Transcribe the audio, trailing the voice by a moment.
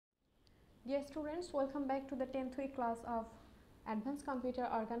Dear students, welcome back to the 10th week class of Advanced Computer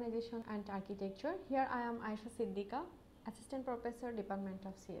Organization and Architecture. Here I am Aisha Siddiqa, Assistant Professor, Department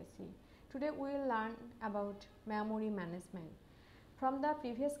of CSE. Today we will learn about memory management. From the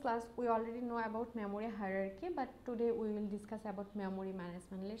previous class, we already know about memory hierarchy, but today we will discuss about memory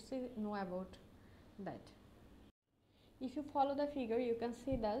management. Let's know about that. If you follow the figure, you can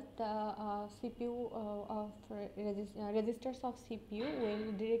see that the CPU registers of CPU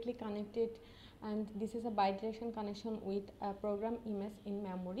will directly connect it, and this is a bidirectional connection with a program image in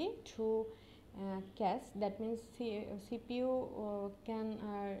memory through cache. That means CPU can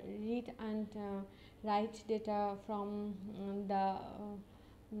read and write data from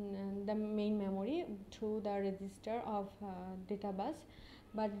the main memory through the register of data bus,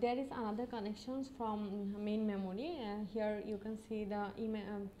 but there is another connections from main memory. Here you can see the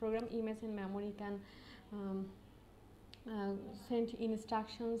program image in memory can send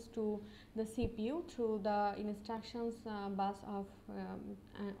instructions to the CPU through the instructions bus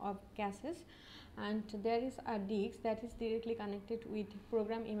of caches, and there is a disk that is directly connected with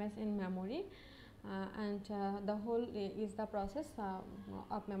program image in memory, and the whole is the process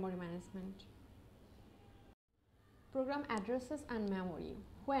of memory management. Program addresses and memory.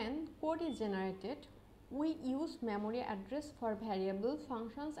 When code is generated, we use memory address for variable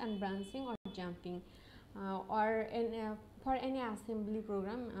functions and branching or jumping, for any assembly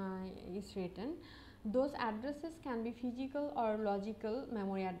program is written. Those addresses can be physical or logical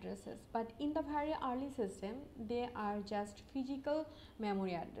memory addresses, but in the very early system they are just physical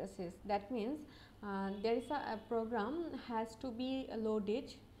memory addresses. That means there is a program has to be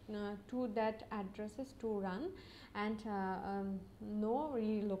loaded to that addresses to run, and no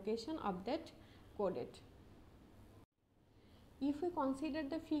relocation of that coded. If we consider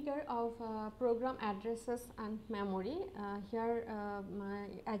the figure of program addresses and memory, here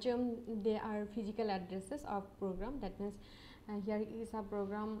assume they are physical addresses of program. That means here is a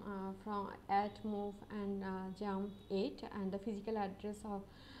program from add, move and jump 8, and the physical address of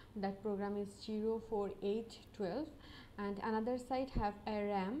that program is 04812, and another side have a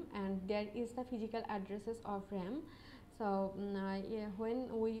RAM, and there is the physical addresses of RAM. So when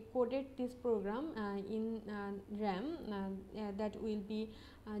we coded this program in RAM, that will be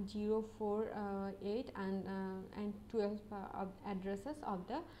 048 and 12 addresses of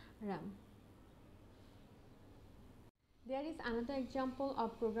the RAM. There is another example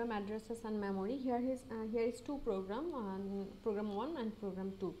of program addresses and memory. Here is two program, program 1 and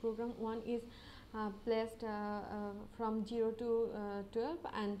program 2. Program 1 is placed from 0 to 12,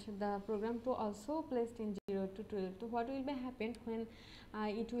 and the program 2 also placed in 0 to 12. So what will be happened when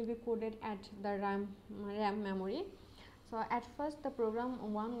it will be coded at the RAM memory? So at first the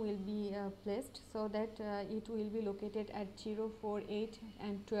program 1 will be placed so that it will be located at 0, 4, 8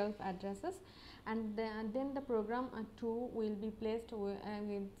 and 12 addresses, and then the program 2 will be placed with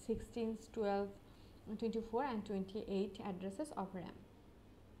 16, 12, 24 and 28 addresses of RAM.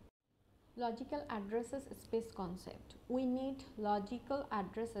 Logical addresses space concept. We need logical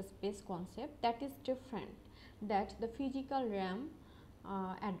address space concept that is different that the physical RAM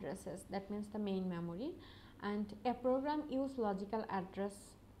addresses, that means the main memory, and a program use logical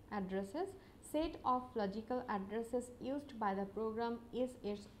addresses. Set of logical addresses used by the program is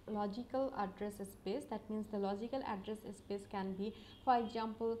its logical address space. That means the logical address space can be, for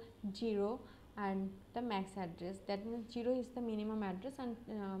example, 0 and the max address. That means 0 is the minimum address, and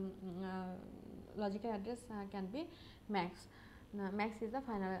logical address can be max. Max is the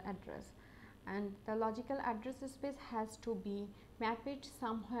final address, and the logical address space has to be mapped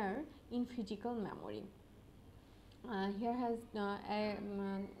somewhere in physical memory. Here has a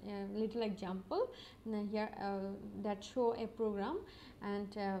little example here that show a program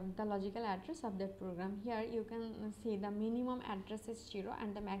and the logical address of that program. Here you can see the minimum address is 0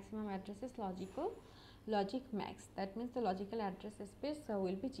 and the maximum address is logic max. That means the logical address space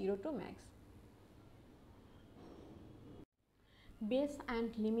will be 0 to max. Base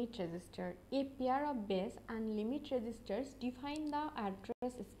and limit register. A pair of base and limit registers define the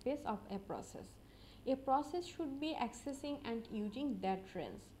address space of a process. A process should be accessing and using that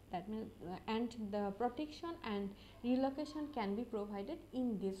range. That means and the protection and relocation can be provided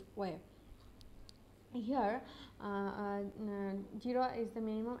in this way. Here 0 is the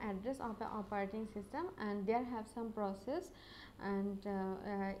minimum address of the operating system, and there have some process, and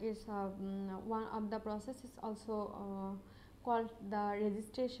is one of the process is also called the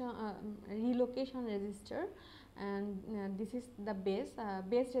registration relocation register, and this is the base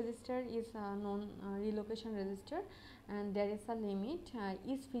register is known relocation register, and there is a limit.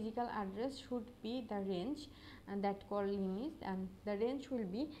 Each physical address should be the range and that called limit, and the range will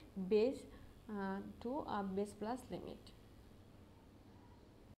be base to a base plus limit.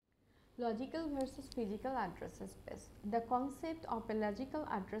 Logical versus physical address space. The concept of a logical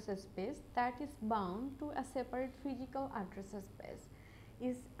address space that is bound to a separate physical address space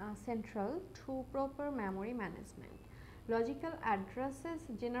is central to proper memory management. Logical addresses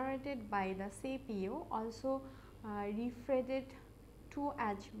generated by the CPU, also referred to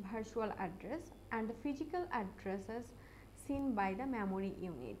as virtual address, and the physical addresses seen by the memory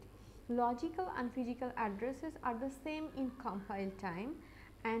unit. Logical and physical addresses are the same in compile time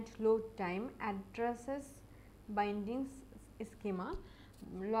and load time addresses binding schema.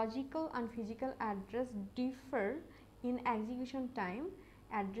 Logical and physical address differ in execution time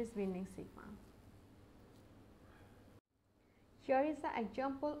address binding schema. Here is the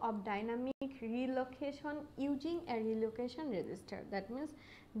example of dynamic relocation using a relocation register. That means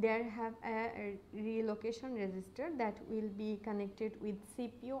there have a relocation register that will be connected with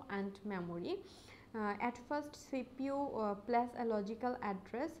CPU and memory. At first, CPU place a logical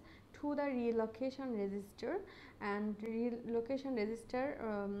address to the relocation register, and relocation register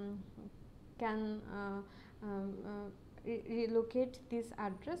can relocate this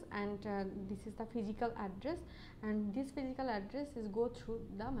address, and this is the physical address, and this physical address is go through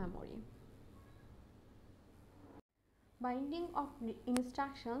the memory. Binding of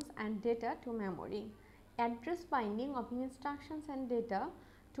instructions and data to memory. Address binding of instructions and data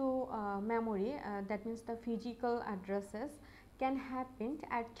to memory, that means the physical addresses, can happen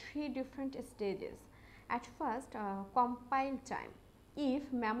at 3 different stages. At first, compile time.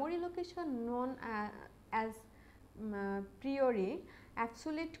 If memory location known as priori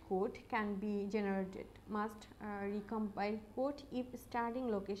obsolete code can be generated, must recompile code if starting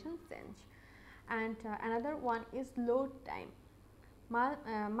location change. And another one is load time.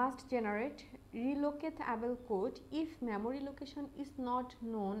 Must generate relocatable code if memory location is not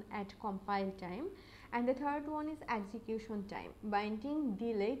known at compile time. And the third one is execution time, binding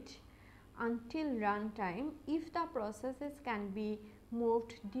delayed until runtime if the processes can be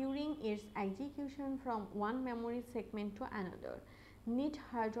moved during its execution from one memory segment to another. Need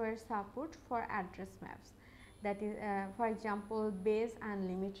hardware support for address maps, that is for example base and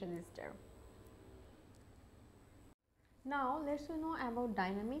limit register. Now let us know about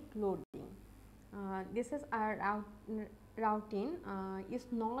dynamic loading. This is our routing is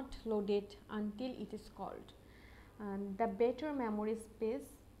not loaded until it is called. The better memory space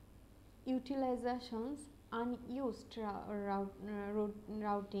utilizations unused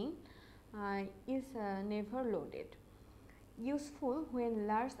routing is never loaded. Useful when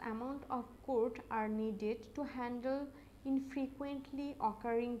large amount of code are needed to handle infrequently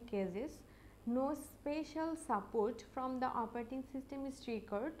occurring cases. No special support from the operating system is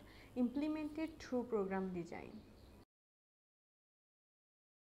required, implemented through program design.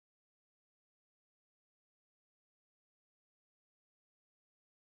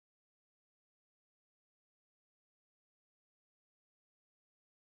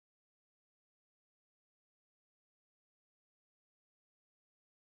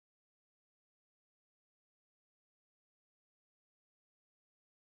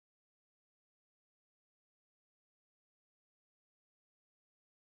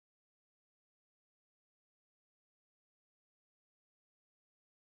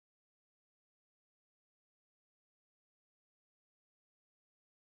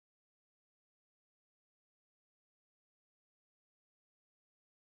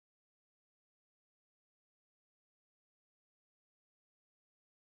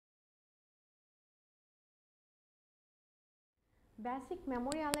 Basic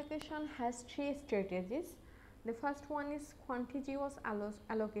memory allocation has 3 strategies. The first one is contiguous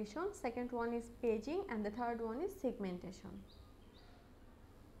allocation, second one is paging, and the third one is segmentation.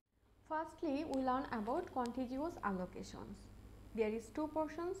 Firstly, we learn about contiguous allocations. There is 2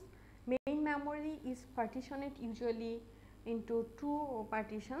 portions. Main memory is partitioned usually into 2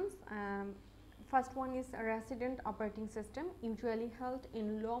 partitions. First one is a resident operating system, usually held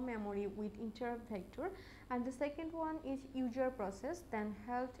in low memory with interrupt vector, and the second one is user process, then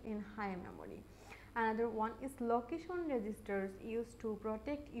held in high memory. Another one is location registers used to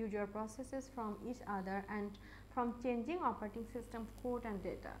protect user processes from each other and from changing operating system code and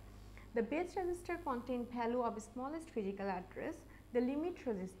data. The base register contains value of smallest physical address. The limit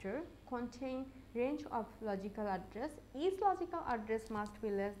register contains range of logical address. Each logical address must be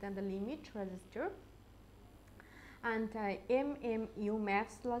less than the limit register. And MMU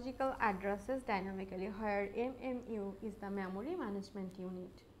maps logical addresses dynamically, where MMU is the memory management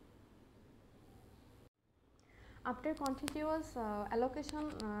unit. After contiguous allocation,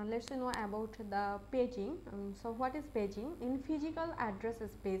 let's know about the paging. So what is paging? In physical address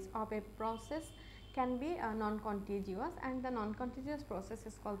space of a process can be non-contiguous, and the non-contiguous process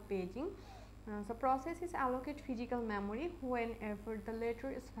is called paging. So processes allocate physical memory whenever the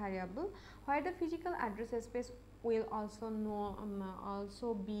latter is variable, where the physical address space will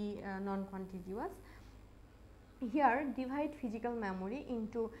also be non-contiguous. Here divide physical memory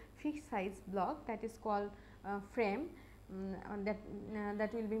into fixed size block, that is called frame,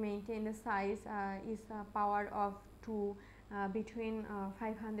 that will be maintained. The size is power of 2 between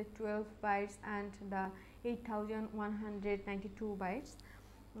 512 bytes and the 8192 bytes.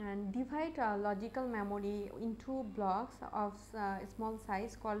 And divide logical memory into blocks of small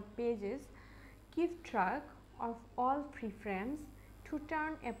size called pages. Keep track of all free frames. To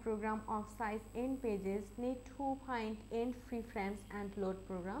turn a program of size n pages, need to find n free frames and load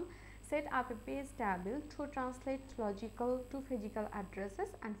program. Set up a page table to translate logical to physical addresses,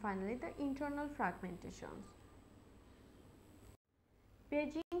 and finally the internal fragmentations.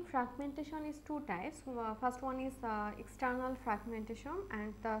 Paging fragmentation is two types. First one is external fragmentation,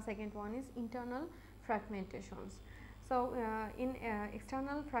 and the second one is internal fragmentations. So, in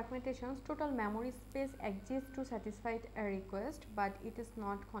external fragmentations, total memory space exists to satisfy a request, but it is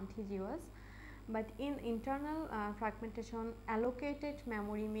not contiguous. But in internal fragmentation, allocated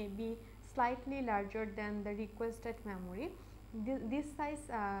memory may be slightly larger than the requested memory. This size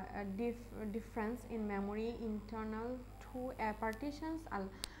difference in memory internal to partitions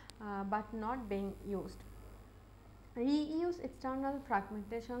but not being used. Reuse external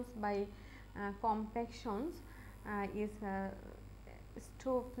fragmentations by compactions is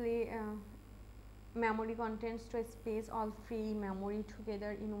Stofley memory contents to space all free memory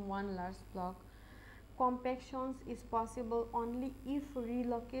together in one large block. Compactions is possible only if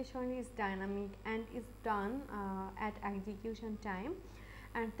relocation is dynamic and is done at execution time.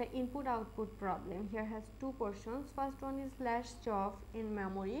 And the input output problem here has two portions. First one is slash job in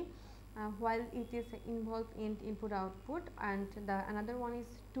memory while it is involved in input output, and the another one is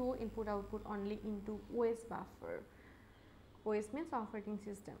two input output only into OS buffer. OS means operating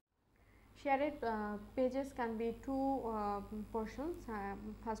system. Shared pages can be two portions.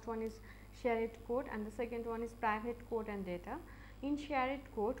 First one is shared code and the second one is private code and data. In shared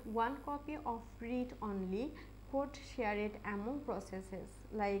code, one copy of read only code shared among processes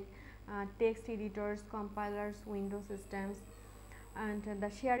like text editors, compilers, Windows systems, and the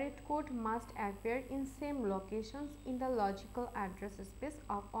shared code must appear in same locations in the logical address space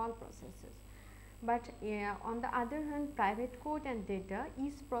of all processes. But on the other hand, private code and data,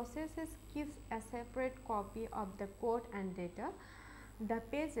 each process keeps a separate copy of the code and data. The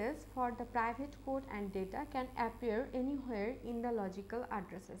pages for the private code and data can appear anywhere in the logical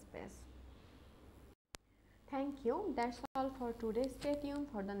address space. Thank you. That's all for today. Stay tuned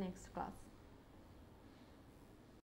for the next class.